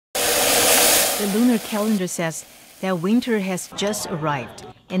The lunar calendar says that winter has just arrived,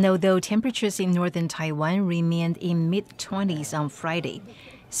 and although temperatures in northern Taiwan remained in mid-20s on Friday,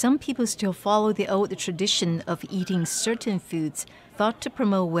 some people still follow the old tradition of eating certain foods thought to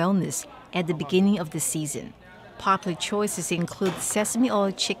promote wellness at the beginning of the season. Popular choices include sesame oil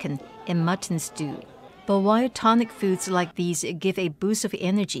chicken and mutton stew. But while tonic foods like these give a boost of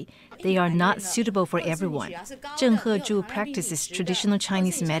energy, they are not suitable for everyone. Zheng Hezhu practices traditional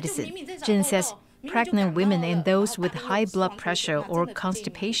Chinese medicine. Zheng says pregnant women and those with high blood pressure or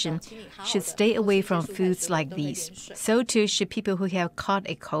constipation should stay away from foods like these. So too should people who have caught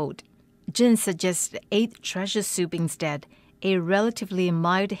a cold. Zheng suggests 8 treasure soup instead, a relatively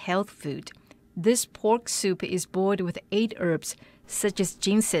mild health food. This pork soup is boiled with 8 herbs such as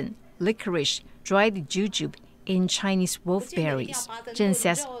ginseng, licorice, dried jujube, and Chinese wolfberries. Zheng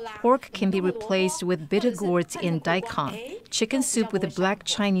says pork can be replaced with bitter gourds and daikon. Chicken soup with black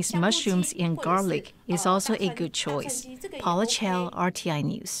Chinese mushrooms and garlic is also a good choice. Paula Chow, RTI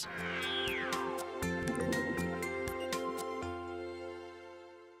News.